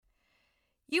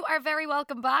You are very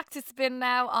welcome back to Spin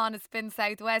Now on Spin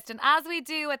Southwest. And as we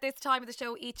do at this time of the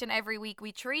show each and every week,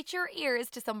 we treat your ears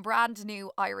to some brand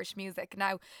new Irish music.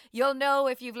 Now, you'll know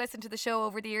if you've listened to the show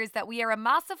over the years that we are a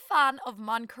massive fan of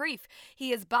Moncrieff.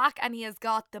 He is back and he has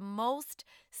got the most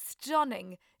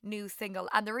stunning new single.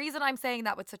 And the reason I'm saying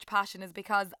that with such passion is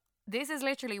because this is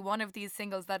literally one of these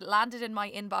singles that landed in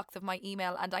my inbox of my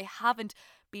email and I haven't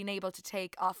been able to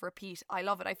take off repeat. I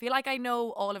love it. I feel like I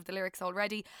know all of the lyrics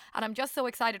already, and I'm just so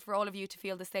excited for all of you to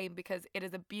feel the same because it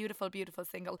is a beautiful, beautiful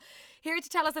single. Here to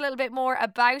tell us a little bit more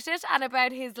about it and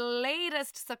about his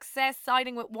latest success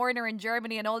signing with Warner in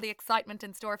Germany and all the excitement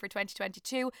in store for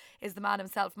 2022 is the man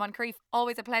himself, Moncrieff.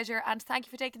 Always a pleasure, and thank you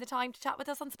for taking the time to chat with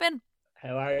us on Spin.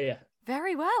 How are you?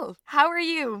 Very well. How are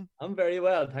you? I'm very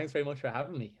well. Thanks very much for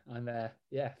having me. I'm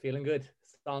feeling good.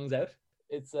 Song's out.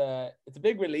 It's a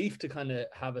big relief to kind of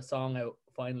have a song out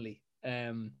finally.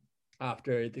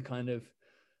 After the kind of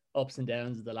ups and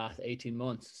downs of the last 18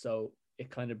 months. So it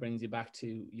kind of brings you back to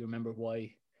you remember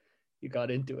why you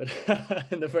got into it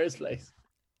in the first place.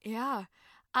 Yeah.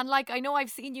 And like I know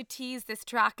I've seen you tease this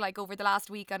track like over the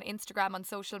last week on Instagram, on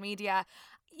social media.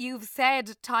 You've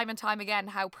said time and time again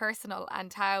how personal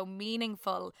and how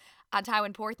meaningful and how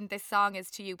important this song is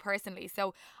to you personally.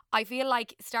 So I feel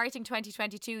like starting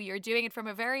 2022, you're doing it from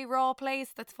a very raw place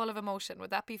that's full of emotion.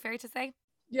 Would that be fair to say?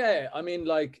 Yeah, I mean,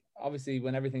 like obviously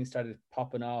when everything started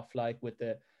popping off, like with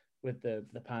the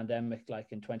pandemic, like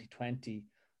in 2020,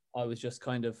 I was just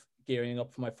kind of gearing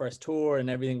up for my first tour, and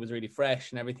everything was really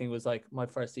fresh, and everything was like my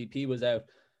first EP was out,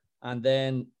 and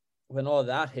then when all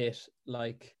that hit,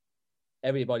 like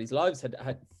everybody's lives had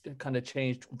kind of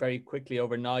changed very quickly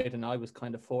overnight, and I was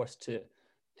kind of forced to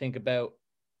think about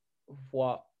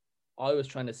what I was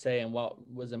trying to say and what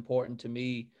was important to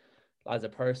me as a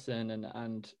person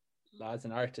and as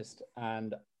an artist.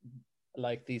 And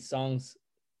like these songs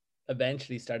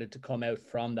eventually started to come out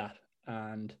from that.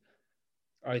 And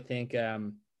I think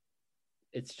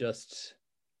it's just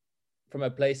from a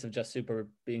place of just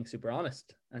being super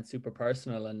honest and super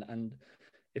personal. And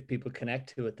if people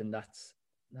connect to it, then that's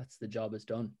the job is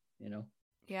done, you know?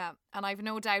 Yeah, and I've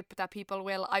no doubt that people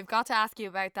will. I've got to ask you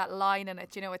about that line in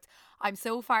it. You know, it's I'm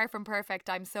so far from perfect,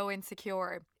 I'm so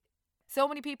insecure. So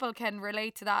many people can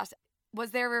relate to that.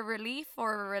 Was there a relief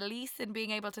or a release in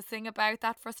being able to sing about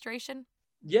that frustration?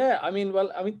 Yeah, I mean,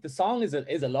 the song is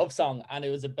a love song, and it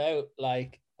was about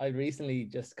like I recently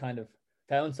just kind of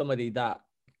found somebody that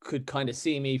could kind of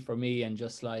see me for me and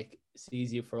just like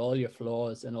sees you for all your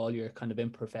flaws and all your kind of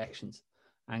imperfections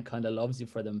and kind of loves you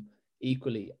for them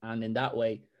equally. And in that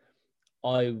way,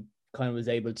 I kind of was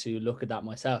able to look at that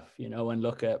myself, and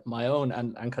look at my own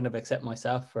and kind of accept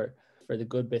myself for the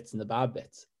good bits and the bad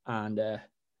bits. And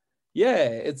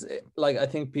yeah, like I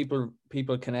think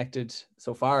people connected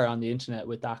so far on the internet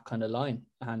with that kind of line,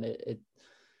 and it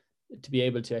to be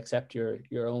able to accept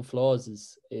your own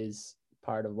flaws is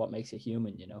part of what makes you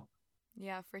human.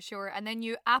 Yeah, for sure. And then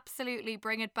you absolutely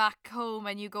bring it back home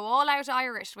and you go all out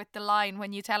Irish with the line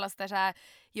when you tell us that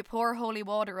you pour holy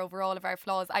water over all of our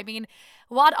flaws. I mean,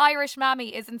 what Irish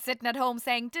mammy isn't sitting at home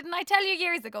saying, "Didn't I tell you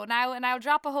years ago now? And I'll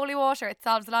drop a holy water. It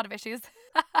solves a lot of issues."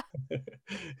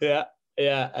 Yeah,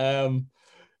 yeah.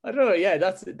 I don't know. Yeah,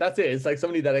 that's it. It's like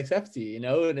somebody that accepts you,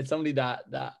 and it's somebody that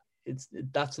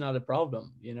that's not a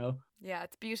problem. Yeah,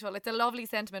 it's beautiful. It's a lovely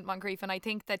sentiment, Moncrieff. And I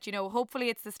think that, hopefully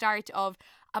it's the start of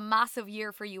a massive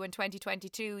year for you in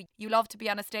 2022. You love to be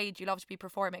on a stage, you love to be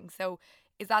performing. So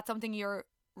is that something you're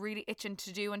really itching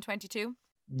to do in 22?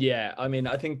 Yeah, I mean,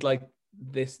 I think like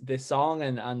this song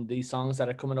and these songs that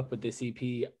are coming up with this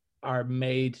EP are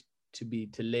made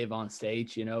to live on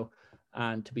stage,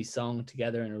 and to be sung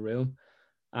together in a room.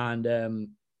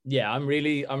 And yeah, I'm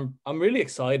really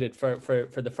excited for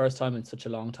the first time in such a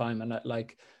long time. And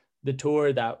like the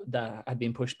tour that had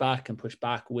been pushed back and pushed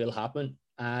back will happen,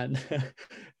 and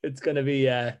it's gonna be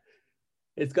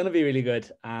really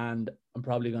good. And I'm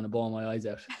probably gonna bawl my eyes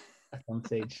out at some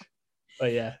stage.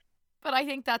 But yeah. But I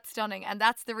think that's stunning, and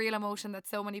that's the real emotion that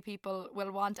so many people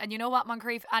will want. And you know what,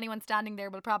 Moncrieff, anyone standing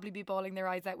there will probably be bawling their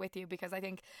eyes out with you because I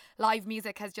think live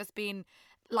music has just been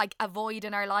like a void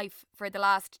in our life for the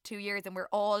last 2 years, and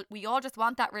we all just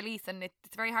want that release, and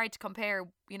it's very hard to compare,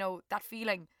 that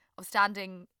feeling of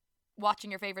standing,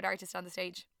 watching your favorite artist on the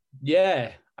stage.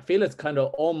 Yeah, I feel it's kind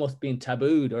of almost been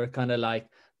tabooed, or kind of like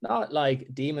not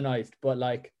like demonized, but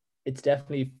like it's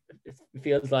definitely it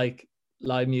feels like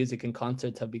live music and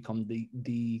concerts have become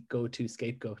the go-to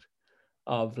scapegoat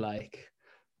of like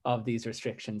of these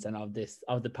restrictions and of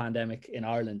the pandemic in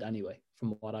Ireland anyway,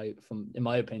 from in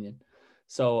my opinion.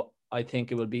 So I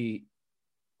think it will be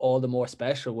all the more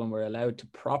special when we're allowed to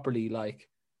properly like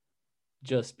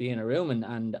just be in a room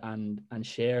and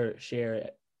share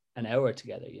an hour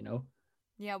together, you know.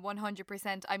 Yeah,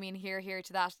 100%. I mean, here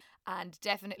to that. And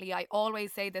definitely, I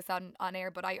always say this on air,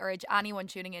 but I urge anyone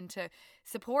tuning in to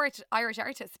support Irish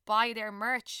artists, buy their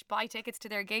merch, buy tickets to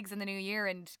their gigs in the new year,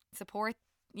 and support,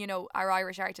 you know, our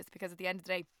Irish artists, because at the end of the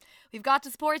day, we've got to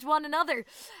support one another.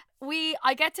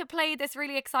 I get to play this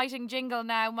really exciting jingle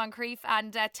now, Moncrieff,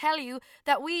 and tell you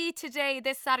that we today,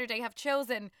 this Saturday, have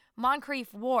chosen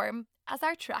Moncrieff Warm as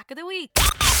our track of the week.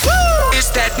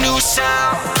 It's that new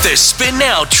sound. The Spin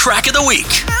Now track of the week.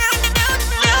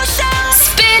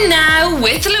 Spin Now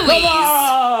with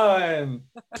Louise.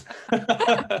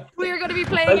 We're going to be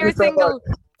playing your single.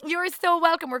 You're so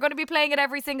welcome. We're going to be playing it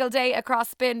every single day across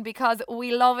Spin because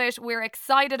we love it. We're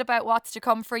excited about what's to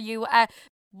come for you.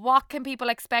 What can people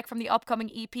expect from the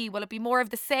upcoming EP? Will it be more of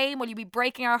the same? Will you be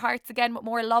breaking our hearts again with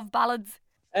more love ballads?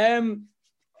 A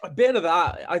bit of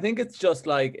that. I think it's just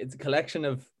like, it's a collection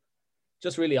of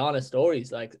just really honest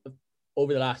stories, like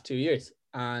over the last 2 years,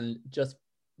 and just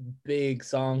big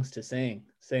songs to sing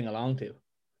along to.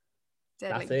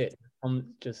 Deadly. That's it.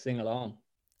 Just sing along.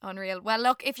 Unreal. Well,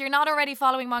 look, if you're not already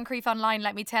following Moncrieff online,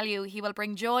 let me tell you, he will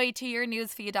bring joy to your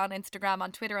newsfeed on Instagram,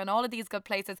 on Twitter, and all of these good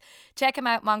places. Check him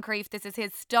out, Moncrieff. This is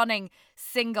his stunning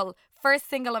single, first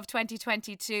single of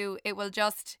 2022. It will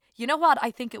just, you know what? I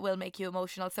think it will make you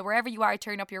emotional. So wherever you are,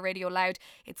 turn up your radio loud.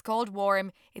 It's called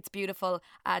Warm. It's beautiful.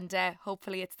 And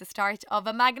hopefully it's the start of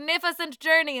a magnificent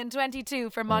journey in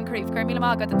 22 for Moncrieff. Carmila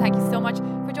Malgood, and thank you so much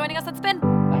for joining us on Spin.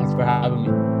 Thanks for having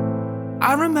me.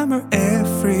 I remember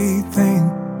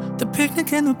everything. The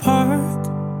picnic in the park,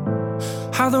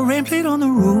 how the rain played on the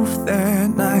roof that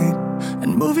night,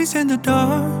 and movies in the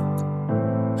dark.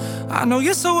 I know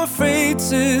you're so afraid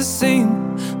to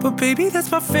sing, but baby,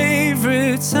 that's my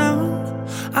favorite sound.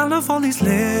 I love all these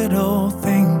little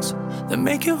things that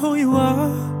make you who you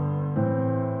are.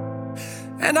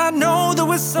 And I know that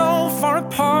we're so far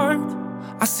apart.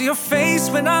 I see your face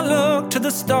when I look to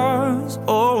the stars.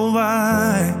 Oh,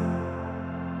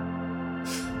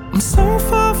 I'm so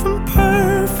far from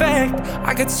perfect,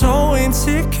 I get so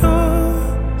insecure.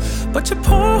 But you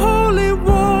pour holy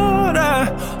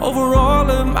water over all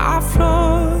of my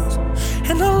flaws.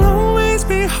 And I'll always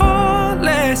be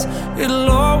heartless,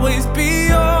 it'll always be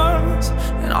yours.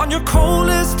 And on your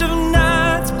coldest of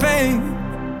nights, babe,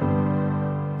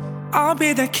 I'll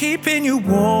be there keeping you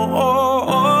warm.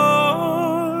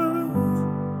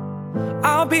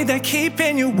 I'll be there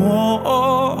keeping you warm.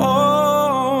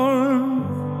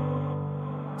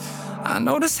 I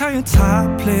notice how your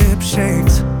top lip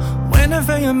shakes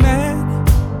whenever you're mad.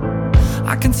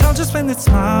 I can tell just when that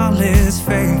smile is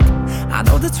fake. I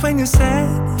know that's when you're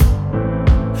sad.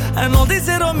 And all these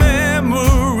little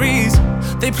memories,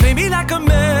 they play me like a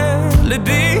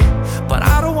melody. But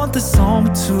I don't want the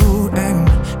song to end,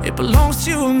 it belongs to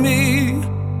you and me.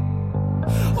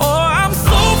 Oh, I'm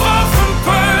so far from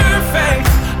perfect,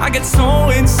 I get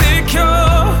so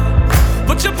insecure.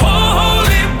 But you pour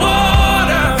holy water